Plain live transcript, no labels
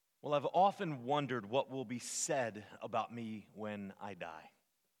Well, I've often wondered what will be said about me when I die.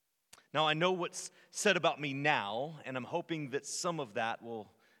 Now, I know what's said about me now, and I'm hoping that some of that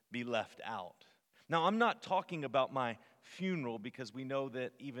will be left out. Now, I'm not talking about my funeral because we know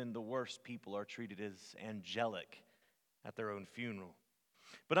that even the worst people are treated as angelic at their own funeral.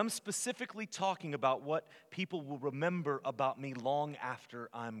 But I'm specifically talking about what people will remember about me long after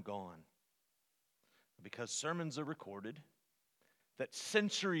I'm gone. Because sermons are recorded, that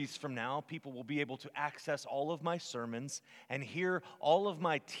centuries from now, people will be able to access all of my sermons and hear all of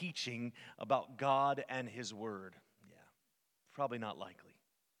my teaching about God and His Word. Yeah, probably not likely.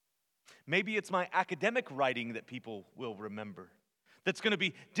 Maybe it's my academic writing that people will remember. That's going to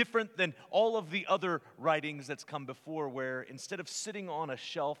be different than all of the other writings that's come before, where instead of sitting on a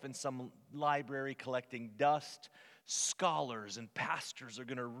shelf in some library collecting dust, scholars and pastors are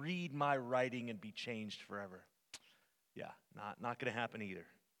going to read my writing and be changed forever. Yeah, not going to happen either.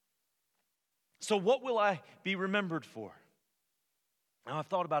 So what will I be remembered for? Now, I've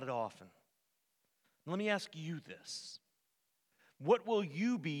thought about it often. Let me ask you this. What will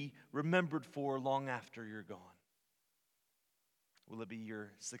you be remembered for long after you're gone? Will it be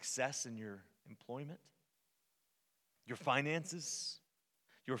your success in your employment? Your finances?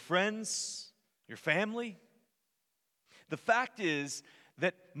 Your friends? Your family? The fact is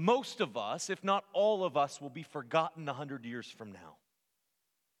that most of us, if not all of us, will be forgotten 100 years from now.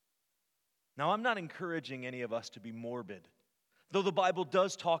 Now, I'm not encouraging any of us to be morbid, though the Bible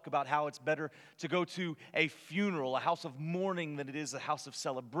does talk about how it's better to go to a funeral, a house of mourning, than it is a house of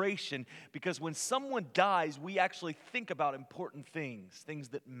celebration, because when someone dies, we actually think about important things, things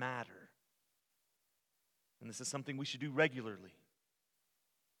that matter. And this is something we should do regularly.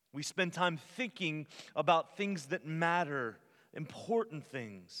 We spend time thinking about things that matter, important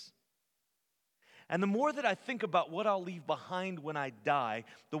things. And the more that I think about what I'll leave behind when I die,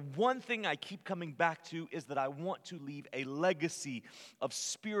 the one thing I keep coming back to is that I want to leave a legacy of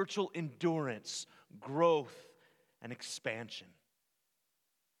spiritual endurance, growth, and expansion.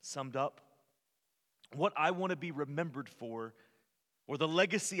 Summed up, what I want to be remembered for, or the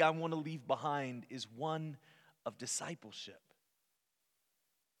legacy I want to leave behind, is one of discipleship.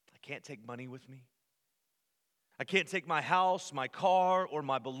 I can't take money with me. I can't take my house, my car, or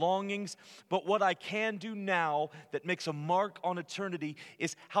my belongings, but what I can do now that makes a mark on eternity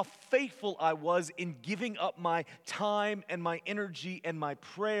is how faithful I was in giving up my time and my energy and my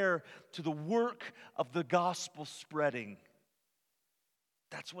prayer to the work of the gospel spreading.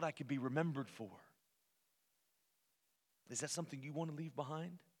 That's what I could be remembered for. Is that something you want to leave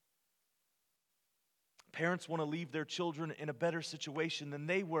behind? Parents want to leave their children in a better situation than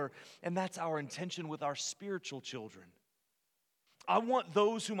they were, and that's our intention with our spiritual children. I want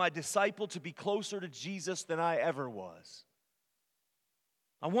those whom I disciple to be closer to Jesus than I ever was.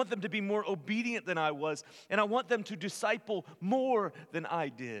 I want them to be more obedient than I was, and I want them to disciple more than I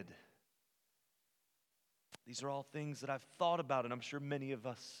did. These are all things that I've thought about, and I'm sure many of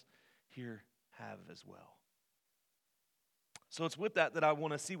us here have as well. So it's with that I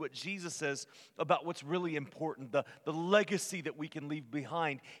want to see what Jesus says about what's really important, the legacy that we can leave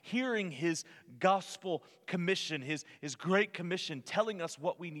behind. Hearing His gospel commission, His great commission, telling us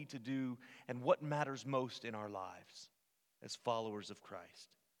what we need to do and what matters most in our lives as followers of Christ.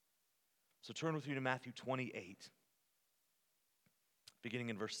 So turn with me to Matthew 28, beginning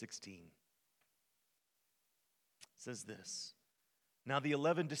in verse 16. It says this: Now the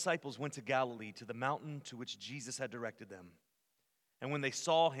 11 disciples went to Galilee, to the mountain to which Jesus had directed them. And when they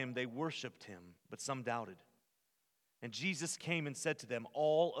saw Him, they worshiped Him, but some doubted. And Jesus came and said to them,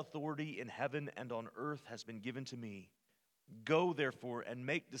 All authority in heaven and on earth has been given to me. Go, therefore, and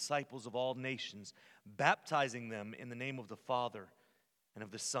make disciples of all nations, baptizing them in the name of the Father and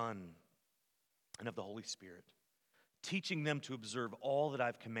of the Son and of the Holy Spirit, teaching them to observe all that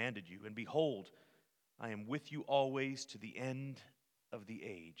I've commanded you. And behold, I am with you always to the end of the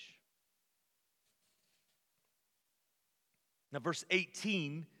age. Now, verse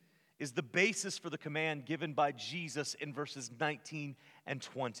 18 is the basis for the command given by Jesus in verses 19 and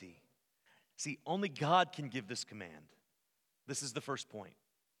 20. See, only God can give this command. This is the first point.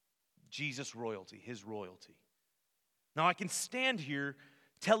 Jesus' royalty, His royalty. Now, I can stand here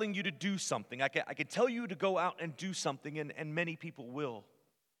telling you to do something. I can tell you to go out and do something, and many people will.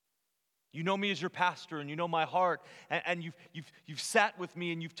 You know me as your pastor, and you know my heart, and you've sat with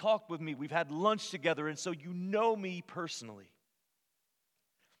me, and you've talked with me. We've had lunch together, and so you know me personally.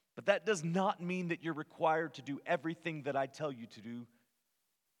 But that does not mean that you're required to do everything that I tell you to do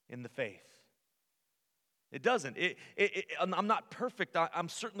in the faith. It doesn't. I'm not perfect. I'm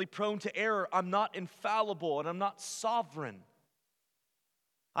certainly prone to error. I'm not infallible, and I'm not sovereign.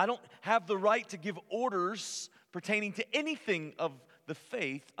 I don't have the right to give orders pertaining to anything of the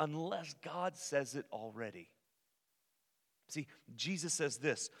faith unless God says it already. See, Jesus says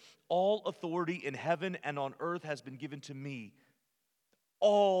this, all authority in heaven and on earth has been given to me.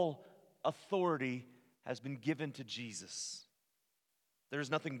 All authority has been given to Jesus. There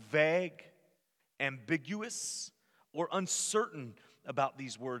is nothing vague, ambiguous, or uncertain about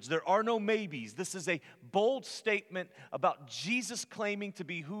these words. There are no maybes. This is a bold statement about Jesus claiming to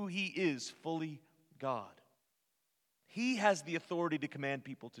be who he is, fully God. He has the authority to command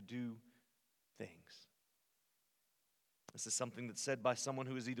people to do things. This is something that's said by someone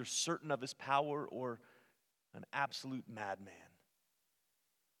who is either certain of his power or an absolute madman.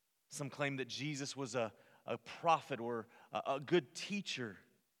 Some claim that Jesus was a prophet or a good teacher.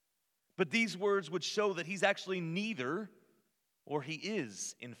 But these words would show that he's actually neither, or he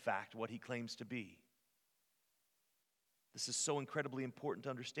is, in fact, what he claims to be. This is so incredibly important to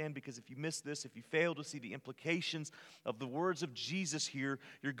understand because if you miss this, if you fail to see the implications of the words of Jesus here,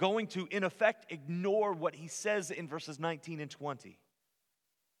 you're going to, in effect, ignore what he says in verses 19 and 20.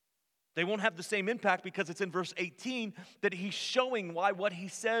 They won't have the same impact because it's in verse 18 that he's showing why what he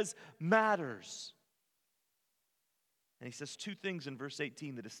says matters. And he says two things in verse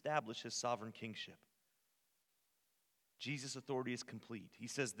 18 that establish his sovereign kingship. Jesus' authority is complete. He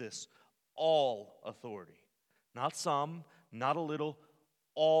says this, all authority. Not some, not a little,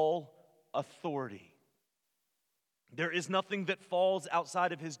 all authority. There is nothing that falls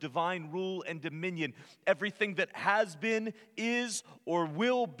outside of his divine rule and dominion. Everything that has been, is, or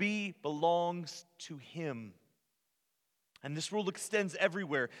will be belongs to him. And this rule extends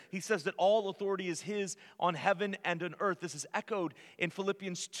everywhere. He says that all authority is his on heaven and on earth. This is echoed in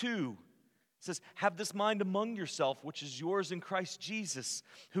Philippians 2. It says, have this mind among yourself, which is yours in Christ Jesus,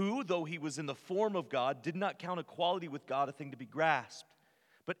 who, though he was in the form of God, did not count equality with God a thing to be grasped,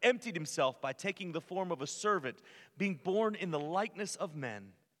 but emptied himself by taking the form of a servant, being born in the likeness of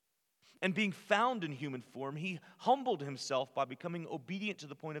men. And being found in human form, he humbled himself by becoming obedient to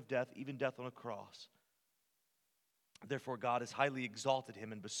the point of death, even death on a cross. Therefore, God has highly exalted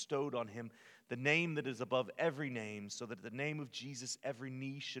him and bestowed on him the name that is above every name, so that at the name of Jesus every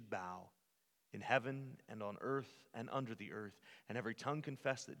knee should bow, in heaven and on earth and under the earth, and every tongue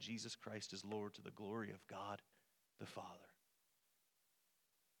confess that Jesus Christ is Lord, to the glory of God the Father.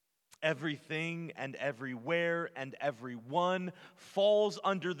 Everything and everywhere and everyone falls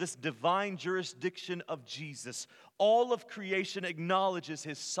under this divine jurisdiction of Jesus. All of creation acknowledges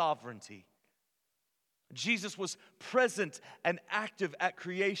his sovereignty. Jesus was present and active at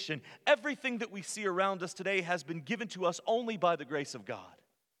creation. Everything that we see around us today has been given to us only by the grace of God.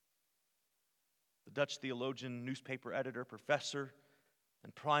 The Dutch theologian, newspaper editor, professor,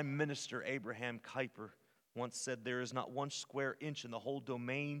 and Prime Minister Abraham Kuyper once said, there is not one square inch in the whole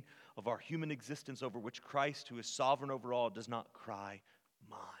domain of our human existence over which Christ, who is sovereign over all, does not cry,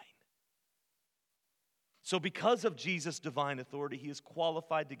 mine. So because of Jesus' divine authority, he is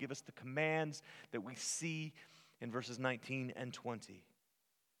qualified to give us the commands that we see in verses 19 and 20.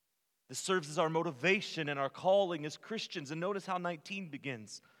 This serves as our motivation and our calling as Christians. And notice how 19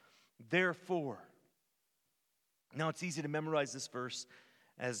 begins. Therefore. Now it's easy to memorize this verse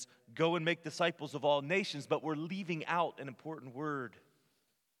as go and make disciples of all nations, but we're leaving out an important word.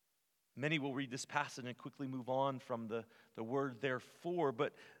 Many will read this passage and quickly move on from the word therefore,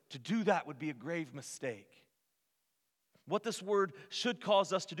 but to do that would be a grave mistake. What this word should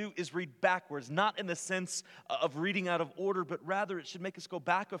cause us to do is read backwards, not in the sense of reading out of order, but rather it should make us go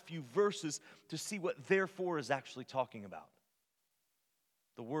back a few verses to see what therefore is actually talking about.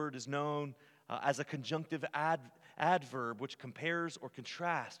 The word is known as a conjunctive adverb, which compares or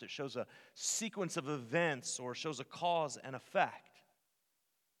contrasts. It shows a sequence of events or shows a cause and effect.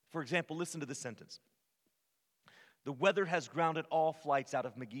 For example, listen to this sentence. The weather has grounded all flights out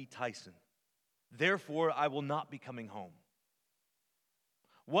of McGee-Tyson. Therefore, I will not be coming home.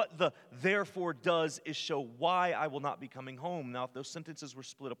 What the therefore does is show why I will not be coming home. Now, if those sentences were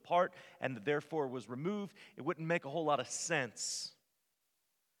split apart and the therefore was removed, it wouldn't make a whole lot of sense.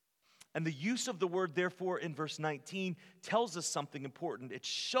 And the use of the word therefore in verse 19 tells us something important. It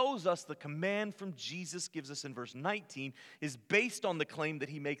shows us the command from Jesus gives us in verse 19 is based on the claim that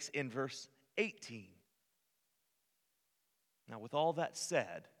he makes in verse 18. Now, with all that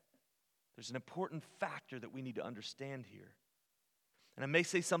said, there's an important factor that we need to understand here. And I may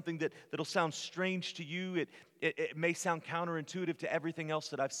say something that'll sound strange to you. It may sound counterintuitive to everything else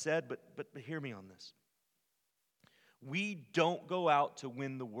that I've said, but hear me on this. We don't go out to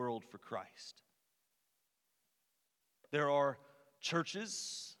win the world for Christ. There are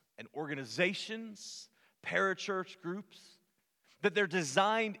churches and organizations, parachurch groups that their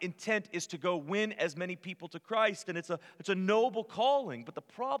designed intent is to go win as many people to Christ, and it's a noble calling. But the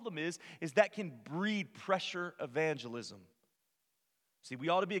problem is that can breed pressure evangelism. See, we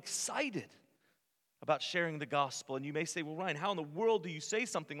ought to be excited about sharing the gospel. And you may say, well, Ryan, how in the world do you say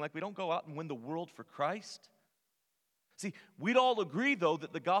something like we don't go out and win the world for Christ? See, we'd all agree, though,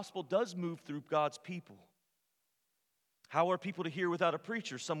 that the gospel does move through God's people. How are people to hear without a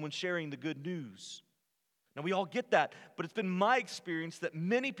preacher, someone sharing the good news? Now, we all get that, but it's been my experience that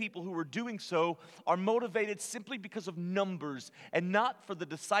many people who are doing so are motivated simply because of numbers and not for the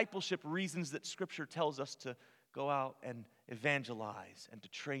discipleship reasons that Scripture tells us to go out and evangelize and to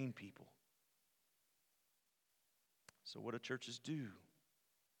train people. So what do churches do?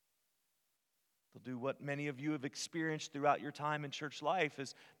 They'll do what many of you have experienced throughout your time in church life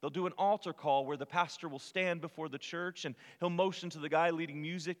is they'll do an altar call where the pastor will stand before the church and he'll motion to the guy leading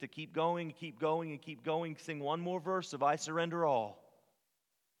music to keep going and keep going and keep going, sing one more verse of I Surrender All.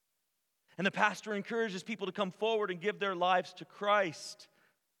 And the pastor encourages people to come forward and give their lives to Christ.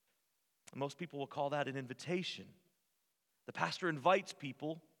 And most people will call that an invitation. The pastor invites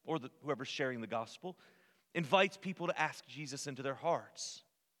people, or whoever's sharing the gospel, invites people to ask Jesus into their hearts.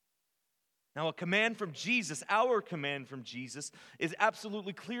 Now, a command from Jesus, our command from Jesus, is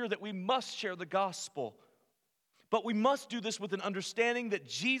absolutely clear that we must share the gospel. But we must do this with an understanding that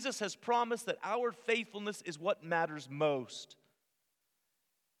Jesus has promised that our faithfulness is what matters most.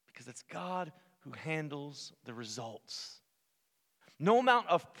 Because it's God who handles the results. No amount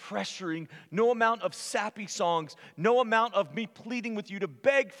of pressuring, no amount of sappy songs, no amount of me pleading with you to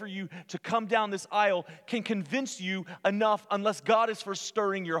beg for you to come down this aisle can convince you enough unless God is first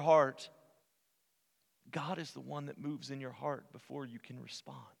stirring your heart. God is the one that moves in your heart before you can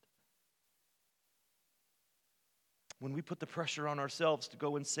respond. When we put the pressure on ourselves to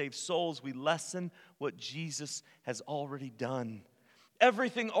go and save souls, we lessen what Jesus has already done.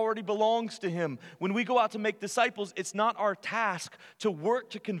 Everything already belongs to Him. When we go out to make disciples, it's not our task to work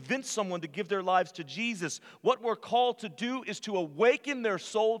to convince someone to give their lives to Jesus. What we're called to do is to awaken their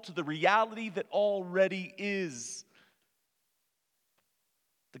soul to the reality that already is.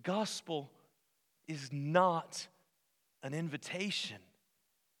 The gospel is not an invitation.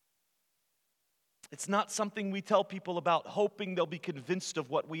 It's not something we tell people about hoping they'll be convinced of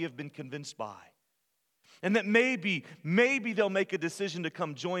what we have been convinced by. And that maybe they'll make a decision to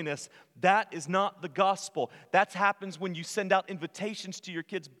come join us. That is not the gospel. That happens when you send out invitations to your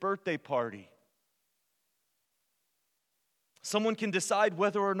kid's birthday party. Someone can decide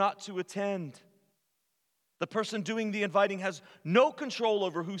whether or not to attend. The person doing the inviting has no control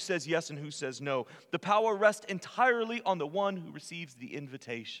over who says yes and who says no. The power rests entirely on the one who receives the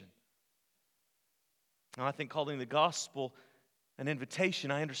invitation. Now, I think calling the gospel an invitation,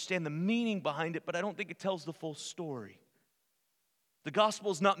 I understand the meaning behind it, but I don't think it tells the full story. The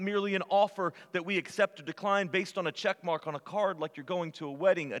gospel is not merely an offer that we accept or decline based on a check mark on a card like you're going to a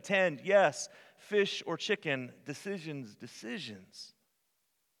wedding. Attend, yes. Fish or chicken, decisions.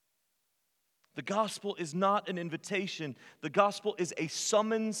 The gospel is not an invitation. The gospel is a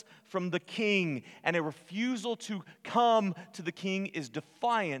summons from the king, and a refusal to come to the king is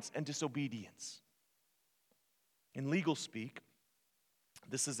defiance and disobedience. In legal speak,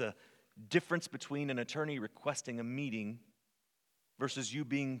 this is a difference between an attorney requesting a meeting versus you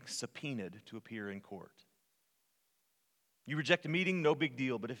being subpoenaed to appear in court. You reject a meeting, no big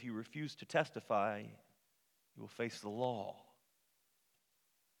deal, but if you refuse to testify, you will face the law.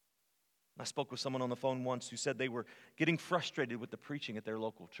 I spoke with someone on the phone once who said they were getting frustrated with the preaching at their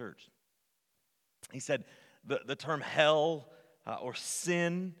local church. He said the term hell or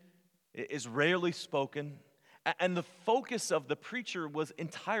sin is rarely spoken, and the focus of the preacher was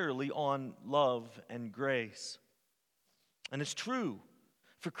entirely on love and grace. And it's true.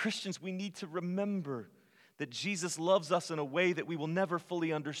 For Christians, we need to remember that Jesus loves us in a way that we will never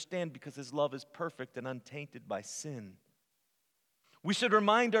fully understand because His love is perfect and untainted by sin. We should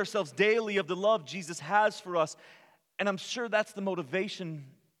remind ourselves daily of the love Jesus has for us, and I'm sure that's the motivation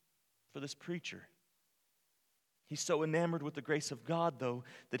for this preacher. He's so enamored with the grace of God, though,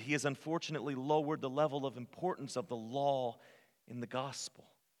 that he has unfortunately lowered the level of importance of the law in the gospel.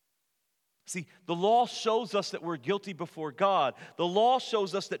 See, the law shows us that we're guilty before God. The law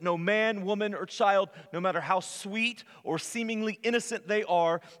shows us that no man, woman, or child, no matter how sweet or seemingly innocent they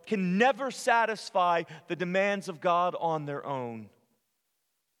are, can never satisfy the demands of God on their own.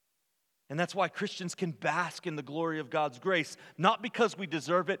 And that's why Christians can bask in the glory of God's grace, not because we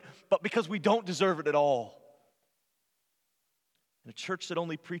deserve it, but because we don't deserve it at all. And a church that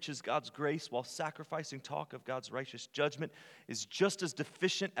only preaches God's grace while sacrificing talk of God's righteous judgment is just as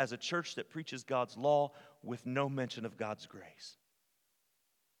deficient as a church that preaches God's law with no mention of God's grace.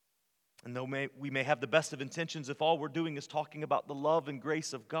 And though we may have the best of intentions, if all we're doing is talking about the love and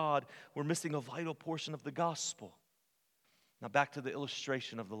grace of God, we're missing a vital portion of the gospel. Now back to the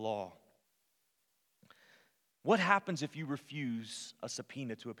illustration of the law. What happens if you refuse a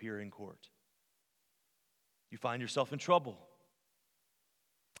subpoena to appear in court? You find yourself in trouble.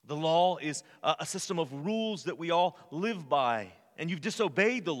 The law is a system of rules that we all live by, and you've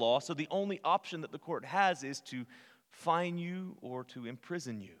disobeyed the law, so the only option that the court has is to fine you or to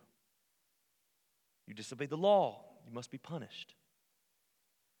imprison you. You disobeyed the law, you must be punished.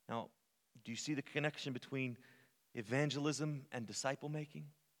 Now, do you see the connection between evangelism and disciple making?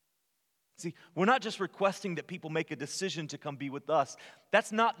 See, we're not just requesting that people make a decision to come be with us.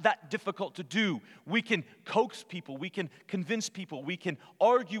 That's not that difficult to do. We can coax people, we can convince people, we can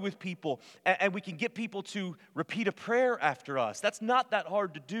argue with people, and we can get people to repeat a prayer after us. That's not that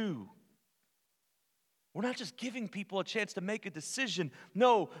hard to do. We're not just giving people a chance to make a decision.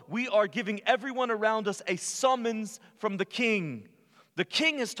 No, we are giving everyone around us a summons from the King. The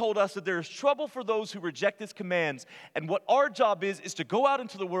King has told us that there is trouble for those who reject His commands. And what our job is to go out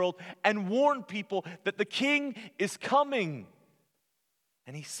into the world and warn people that the King is coming.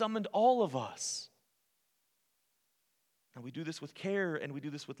 And He summoned all of us. And we do this with care and we do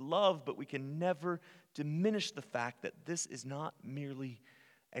this with love, but we can never diminish the fact that this is not merely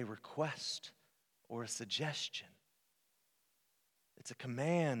a request or a suggestion. It's a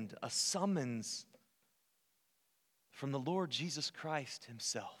command, a summons from the Lord Jesus Christ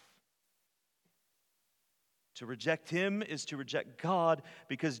Himself. To reject Him is to reject God,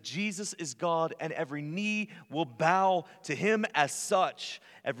 because Jesus is God and every knee will bow to Him as such.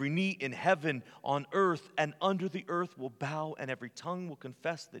 Every knee in heaven, on earth, and under the earth will bow, and every tongue will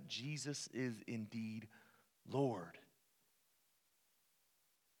confess that Jesus is indeed Lord.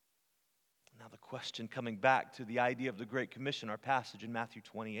 Now the question, coming back to the idea of the Great Commission, our passage in Matthew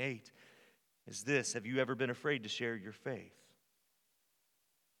 28, is this: have you ever been afraid to share your faith?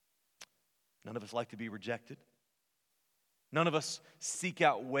 None of us like to be rejected. None of us seek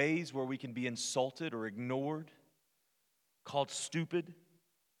out ways where we can be insulted or ignored, called stupid.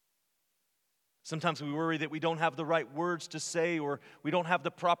 Sometimes we worry that we don't have the right words to say, or we don't have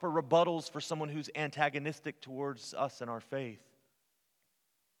the proper rebuttals for someone who's antagonistic towards us and our faith.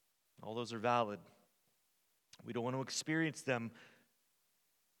 All those are valid. We don't want to experience them.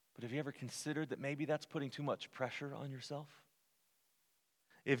 But have you ever considered that maybe that's putting too much pressure on yourself?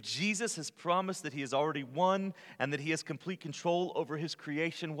 If Jesus has promised that He has already won and that He has complete control over His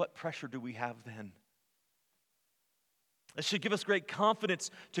creation, what pressure do we have then? It should give us great confidence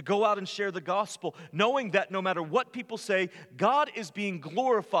to go out and share the gospel, knowing that no matter what people say, God is being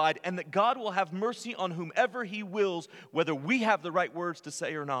glorified and that God will have mercy on whomever He wills, whether we have the right words to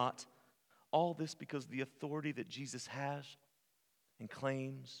say or not. All this because of the authority that Jesus has and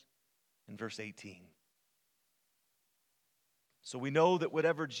claims in verse 18. So we know that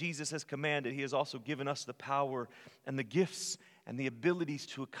whatever Jesus has commanded, He has also given us the power and the gifts and the abilities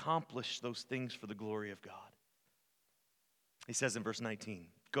to accomplish those things for the glory of God. He says in verse 19,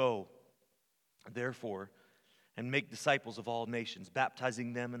 "Go, therefore, and make disciples of all nations,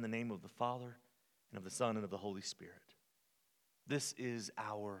 baptizing them in the name of the Father and of the Son and of the Holy Spirit." This is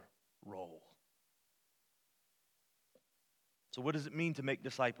our role. So what does it mean to make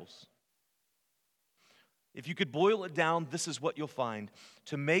disciples? If you could boil it down, this is what you'll find.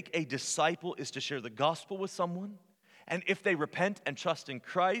 To make a disciple is to share the gospel with someone, and if they repent and trust in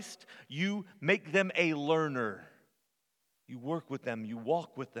Christ, you make them a learner. You work with them, you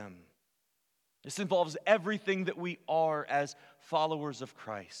walk with them. This involves everything that we are as followers of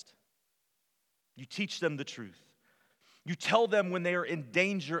Christ. You teach them the truth. You tell them when they are in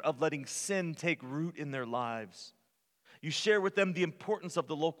danger of letting sin take root in their lives. You share with them the importance of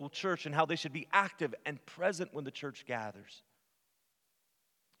the local church and how they should be active and present when the church gathers.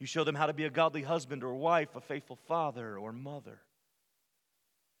 You show them how to be a godly husband or wife, a faithful father or mother.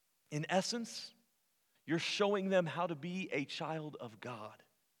 In essence, you're showing them how to be a child of God.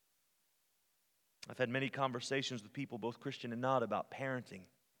 I've had many conversations with people, both Christian and not, about parenting.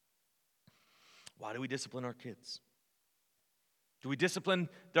 Why do we discipline our kids? Do we discipline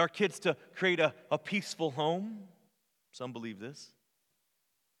our kids to create a peaceful home? Some believe this.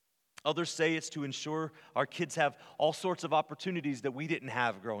 Others say it's to ensure our kids have all sorts of opportunities that we didn't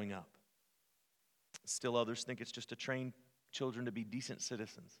have growing up. Still others think it's just to train children to be decent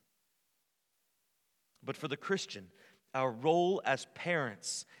citizens. But for the Christian, our role as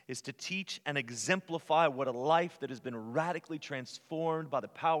parents is to teach and exemplify what a life that has been radically transformed by the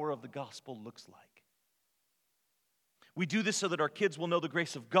power of the gospel looks like. We do this so that our kids will know the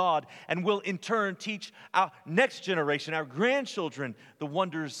grace of God and will in turn teach our next generation, our grandchildren, the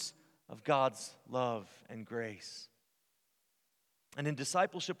wonders of God's love and grace. And in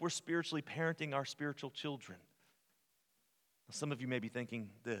discipleship, we're spiritually parenting our spiritual children. Now, some of you may be thinking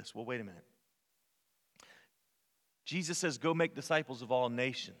this, well, wait a minute. Jesus says, go make disciples of all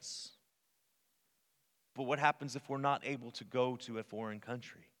nations. But what happens if we're not able to go to a foreign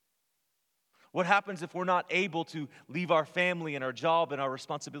country? What happens if we're not able to leave our family and our job and our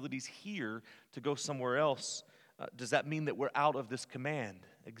responsibilities here to go somewhere else? Does that mean that we're out of this command,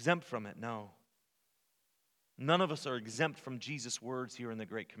 exempt from it? No. None of us are exempt from Jesus' words here in the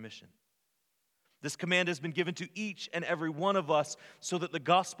Great Commission. This command has been given to each and every one of us so that the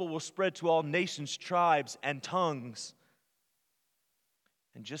gospel will spread to all nations, tribes, and tongues.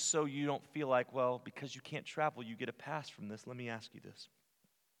 And just so you don't feel like, well, because you can't travel, you get a pass from this, let me ask you this.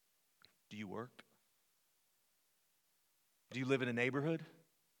 Do you work? Do you live in a neighborhood?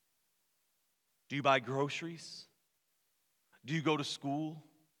 Do you buy groceries? Do you go to school?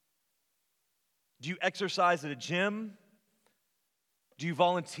 Do you exercise at a gym? Do you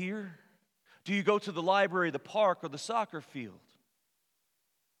volunteer? Do you go to the library, the park, or the soccer field?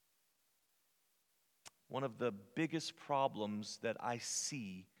 One of the biggest problems that I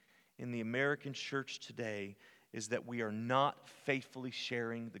see in the American church today is that we are not faithfully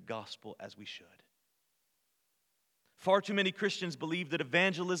sharing the gospel as we should. Far too many Christians believe that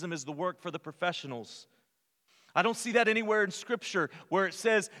evangelism is the work for the professionals. I don't see that anywhere in Scripture where it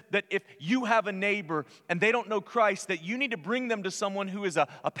says that if you have a neighbor and they don't know Christ, that you need to bring them to someone who is a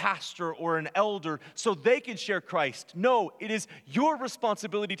pastor or an elder so they can share Christ. No, it is your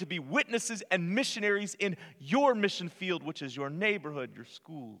responsibility to be witnesses and missionaries in your mission field, which is your neighborhood, your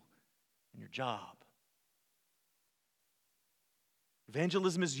school, and your job.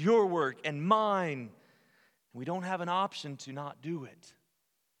 Evangelism is your work and mine. We don't have an option to not do it.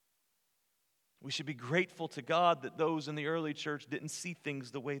 We should be grateful to God that those in the early church didn't see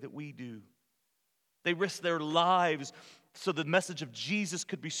things the way that we do. They risked their lives so the message of Jesus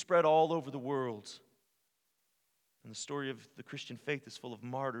could be spread all over the world. And the story of the Christian faith is full of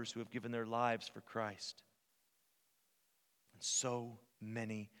martyrs who have given their lives for Christ. And so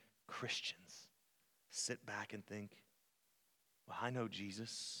many Christians sit back and think, well, I know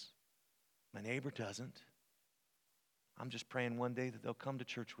Jesus. My neighbor doesn't. I'm just praying one day that they'll come to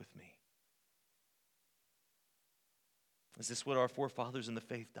church with me. Is this what our forefathers in the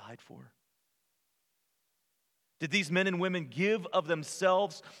faith died for? Did these men and women give of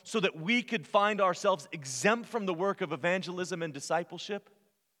themselves so that we could find ourselves exempt from the work of evangelism and discipleship?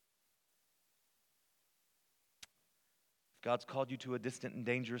 If God's called you to a distant and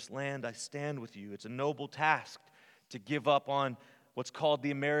dangerous land, I stand with you. It's a noble task to give up on what's called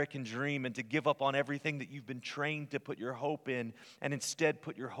the American dream and to give up on everything that you've been trained to put your hope in and instead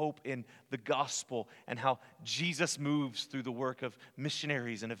put your hope in the gospel and how Jesus moves through the work of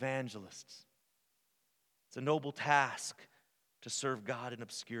missionaries and evangelists. It's a noble task to serve God in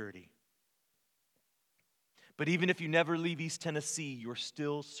obscurity. But even if you never leave East Tennessee, you're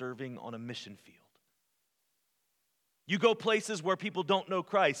still serving on a mission field. You go places where people don't know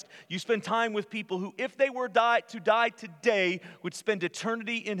Christ. You spend time with people who, if they were to die today, would spend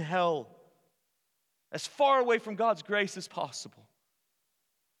eternity in hell, as far away from God's grace as possible.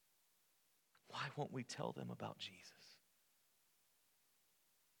 Why won't we tell them about Jesus?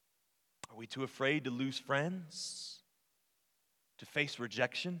 Are we too afraid to lose friends? To face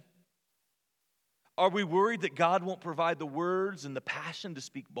rejection? Are we worried that God won't provide the words and the passion to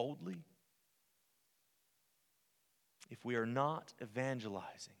speak boldly? If we are not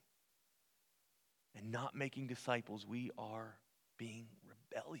evangelizing and not making disciples, we are being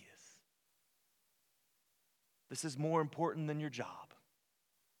rebellious. This is more important than your job.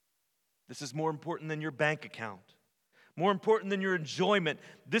 This is more important than your bank account. More important than your enjoyment.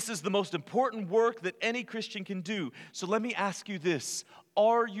 This is the most important work that any Christian can do. So let me ask you this.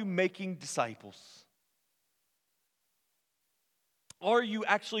 Are you making disciples? Are you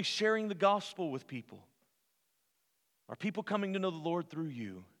actually sharing the gospel with people? Are people coming to know the Lord through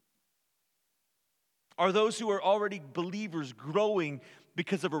you? Are those who are already believers growing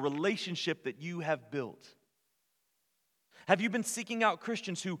because of a relationship that you have built? Have you been seeking out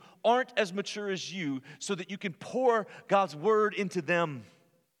Christians who aren't as mature as you so that you can pour God's word into them?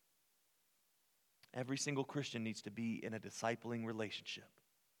 Every single Christian needs to be in a discipling relationship.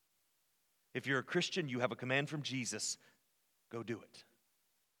 If you're a Christian, you have a command from Jesus. Go do it.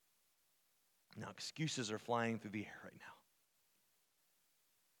 Now, excuses are flying through the air right now.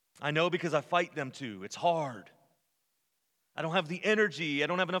 I know because I fight them too. It's hard. I don't have the energy. I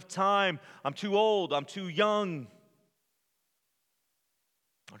don't have enough time. I'm too old. I'm too young.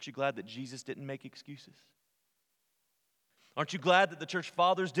 Aren't you glad that Jesus didn't make excuses? Aren't you glad that the church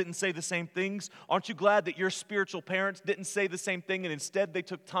fathers didn't say the same things? Aren't you glad that your spiritual parents didn't say the same thing and instead they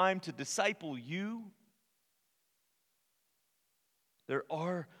took time to disciple you? There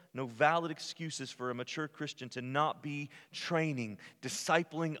are no valid excuses for a mature Christian to not be training,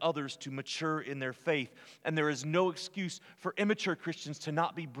 discipling others to mature in their faith. And there is no excuse for immature Christians to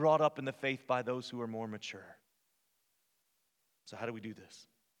not be brought up in the faith by those who are more mature. So how do we do this?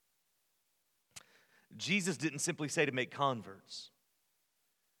 Jesus didn't simply say to make converts.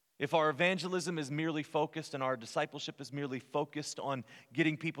 If our evangelism is merely focused and our discipleship is merely focused on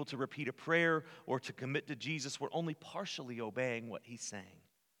getting people to repeat a prayer or to commit to Jesus, we're only partially obeying what he's saying,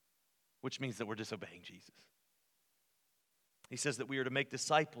 which means that we're disobeying Jesus. He says that we are to make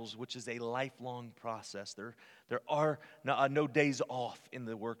disciples, which is a lifelong process. There are no days off in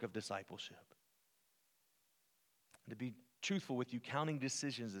the work of discipleship. To be truthful with you, counting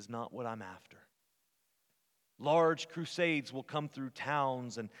decisions is not what I'm after. Large crusades will come through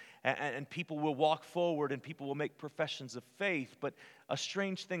towns and people will walk forward and people will make professions of faith, but a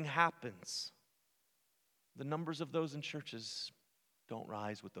strange thing happens. The numbers of those in churches don't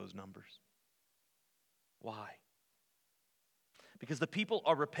rise with those numbers. Why? Because the people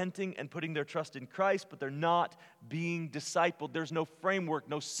are repenting and putting their trust in Christ, but they're not being discipled. There's no framework,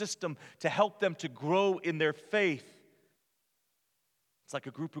 no system to help them to grow in their faith. It's like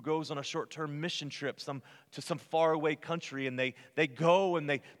a group who goes on a short-term mission trip to some faraway country, and they go and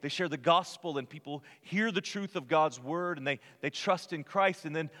they share the gospel, and people hear the truth of God's word, and they trust in Christ,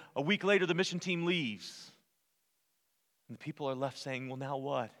 and then a week later the mission team leaves. And the people are left saying, well, now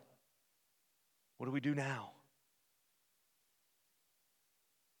what? What do we do now?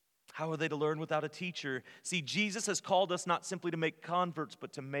 How are they to learn without a teacher? See, Jesus has called us not simply to make converts,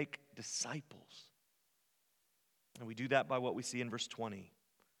 but to make disciples. And we do that by what we see in verse 20.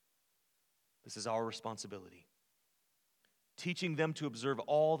 This is our responsibility. Teaching them to observe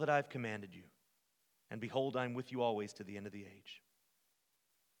all that I've commanded you. And behold, I'm with you always to the end of the age.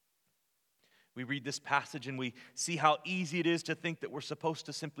 We read this passage and we see how easy it is to think that we're supposed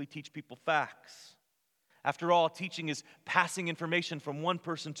to simply teach people facts. After all, teaching is passing information from one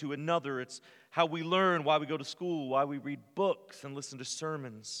person to another. It's how we learn, why we go to school, why we read books and listen to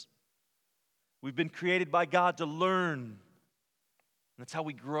sermons. We've been created by God to learn. That's how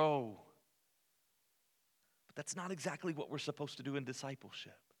we grow. But that's not exactly what we're supposed to do in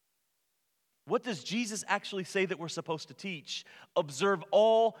discipleship. What does Jesus actually say that we're supposed to teach? Observe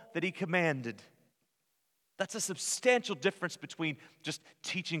all that he commanded. That's a substantial difference between just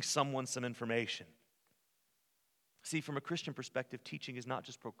teaching someone some information. See, from a Christian perspective, teaching is not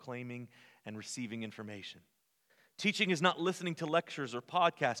just proclaiming and receiving information. Teaching is not listening to lectures or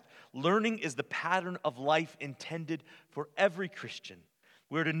podcasts. Learning is the pattern of life intended for every Christian.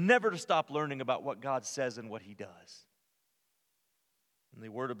 We're to never to stop learning about what God says and what he does. And the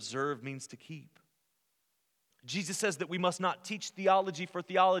word observe means to keep. Jesus says that we must not teach theology for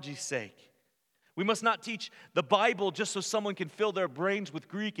theology's sake. We must not teach the Bible just so someone can fill their brains with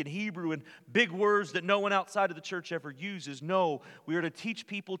Greek and Hebrew and big words that no one outside of the church ever uses. No, we are to teach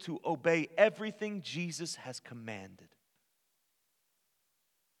people to obey everything Jesus has commanded.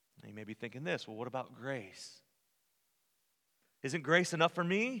 Now you may be thinking this, well, what about grace? Isn't grace enough for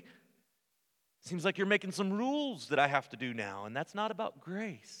me? Seems like you're making some rules that I have to do now, and that's not about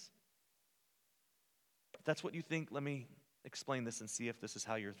grace. If that's what you think, let me explain this and see if this is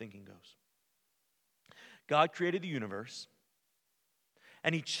how your thinking goes. God created the universe,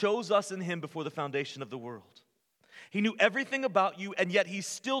 and he chose us in him before the foundation of the world. He knew everything about you, and yet he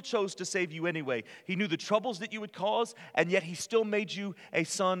still chose to save you anyway. He knew the troubles that you would cause, and yet he still made you a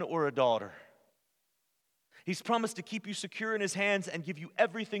son or a daughter. He's promised to keep you secure in his hands and give you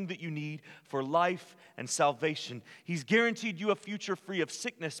everything that you need for life and salvation. He's guaranteed you a future free of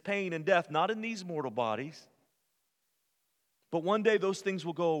sickness, pain, and death, not in these mortal bodies. But one day those things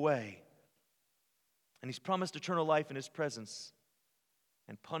will go away. And he's promised eternal life in his presence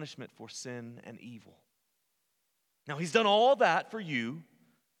and punishment for sin and evil. Now, he's done all that for you,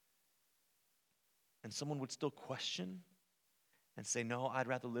 and someone would still question and say, no, I'd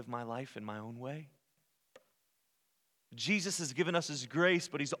rather live my life in my own way. Jesus has given us his grace,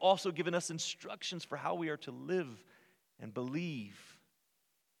 but he's also given us instructions for how we are to live and believe.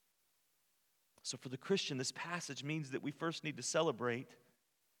 So for the Christian, this passage means that we first need to celebrate,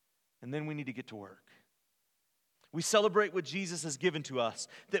 and then we need to get to work. We celebrate what Jesus has given to us,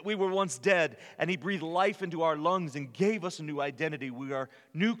 that we were once dead, and he breathed life into our lungs and gave us a new identity. We are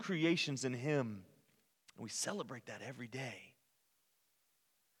new creations in him, and we celebrate that every day.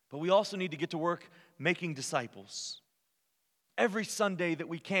 But we also need to get to work making disciples. Every Sunday that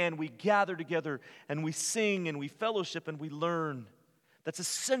we can, we gather together and we sing and we fellowship and we learn. That's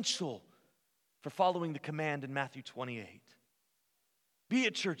essential for following the command in Matthew 28. Be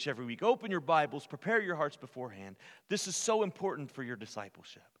at church every week. Open your Bibles. Prepare your hearts beforehand. This is so important for your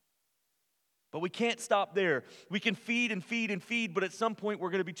discipleship. But we can't stop there. We can feed and feed and feed, but at some point we're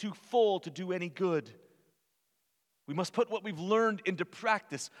going to be too full to do any good. We must put what we've learned into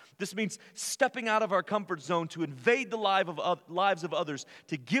practice. This means stepping out of our comfort zone to invade the lives of others,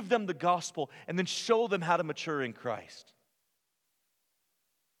 to give them the gospel, and then show them how to mature in Christ.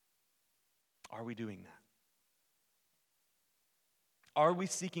 Are we doing that? Are we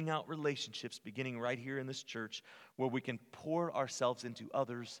seeking out relationships beginning right here in this church where we can pour ourselves into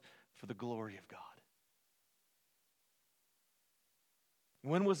others for the glory of God?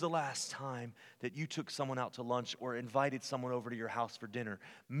 When was the last time that you took someone out to lunch or invited someone over to your house for dinner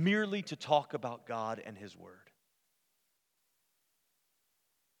merely to talk about God and His Word?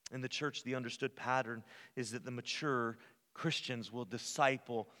 In the church, the understood pattern is that the mature Christians will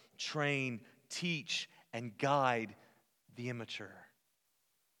disciple, train, teach, and guide the immature.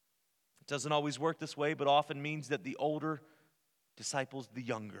 It doesn't always work this way, but often means that the older disciples the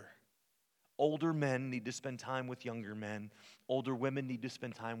younger. Older men need to spend time with younger men. Older women need to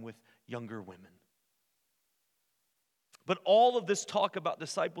spend time with younger women. But all of this talk about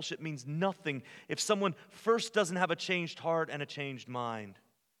discipleship means nothing if someone first doesn't have a changed heart and a changed mind.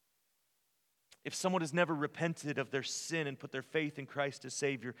 If someone has never repented of their sin and put their faith in Christ as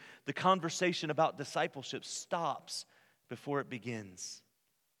Savior, the conversation about discipleship stops before it begins.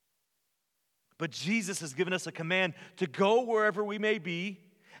 But Jesus has given us a command to go wherever we may be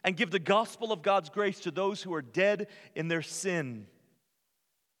and give the gospel of God's grace to those who are dead in their sin.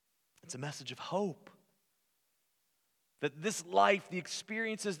 It's a message of hope. That this life, the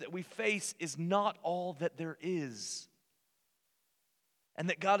experiences that we face, is not all that there is.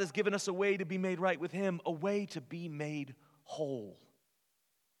 And that God has given us a way to be made right with Him, a way to be made whole.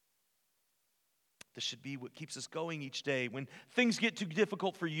 This should be what keeps us going each day. When things get too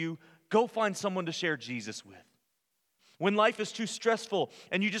difficult for you, go find someone to share Jesus with. When life is too stressful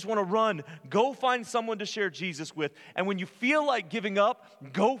and you just want to run, go find someone to share Jesus with. And when you feel like giving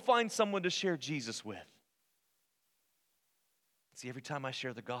up, go find someone to share Jesus with. See, every time I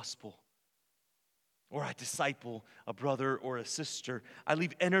share the gospel, or I disciple a brother or a sister, I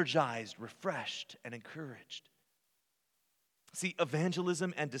leave energized, refreshed, and encouraged. See,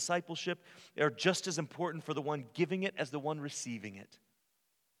 evangelism and discipleship are just as important for the one giving it as the one receiving it.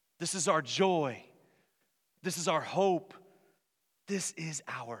 This is our joy. This is our hope. This is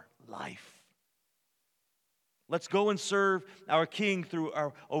our life. Let's go and serve our King through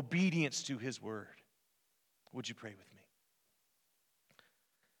our obedience to His word. Would you pray with me?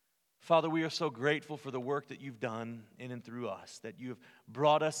 Father, we are so grateful for the work that you've done in and through us, that you have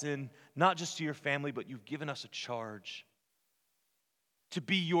brought us in not just to your family, but you've given us a charge to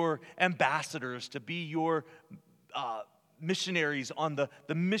be your ambassadors, to be your missionaries on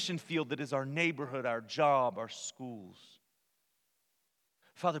the mission field that is our neighborhood, our job, our schools.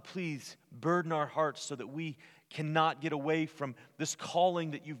 Father, please burden our hearts so that we cannot get away from this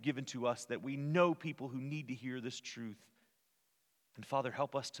calling that you've given to us, that we know people who need to hear this truth. And Father,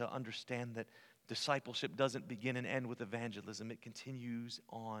 help us to understand that discipleship doesn't begin and end with evangelism. It continues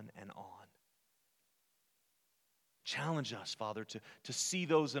on and on. Challenge us, Father, to see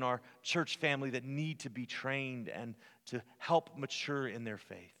those in our church family that need to be trained and to help mature in their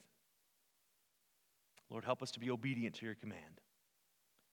faith. Lord, help us to be obedient to your command.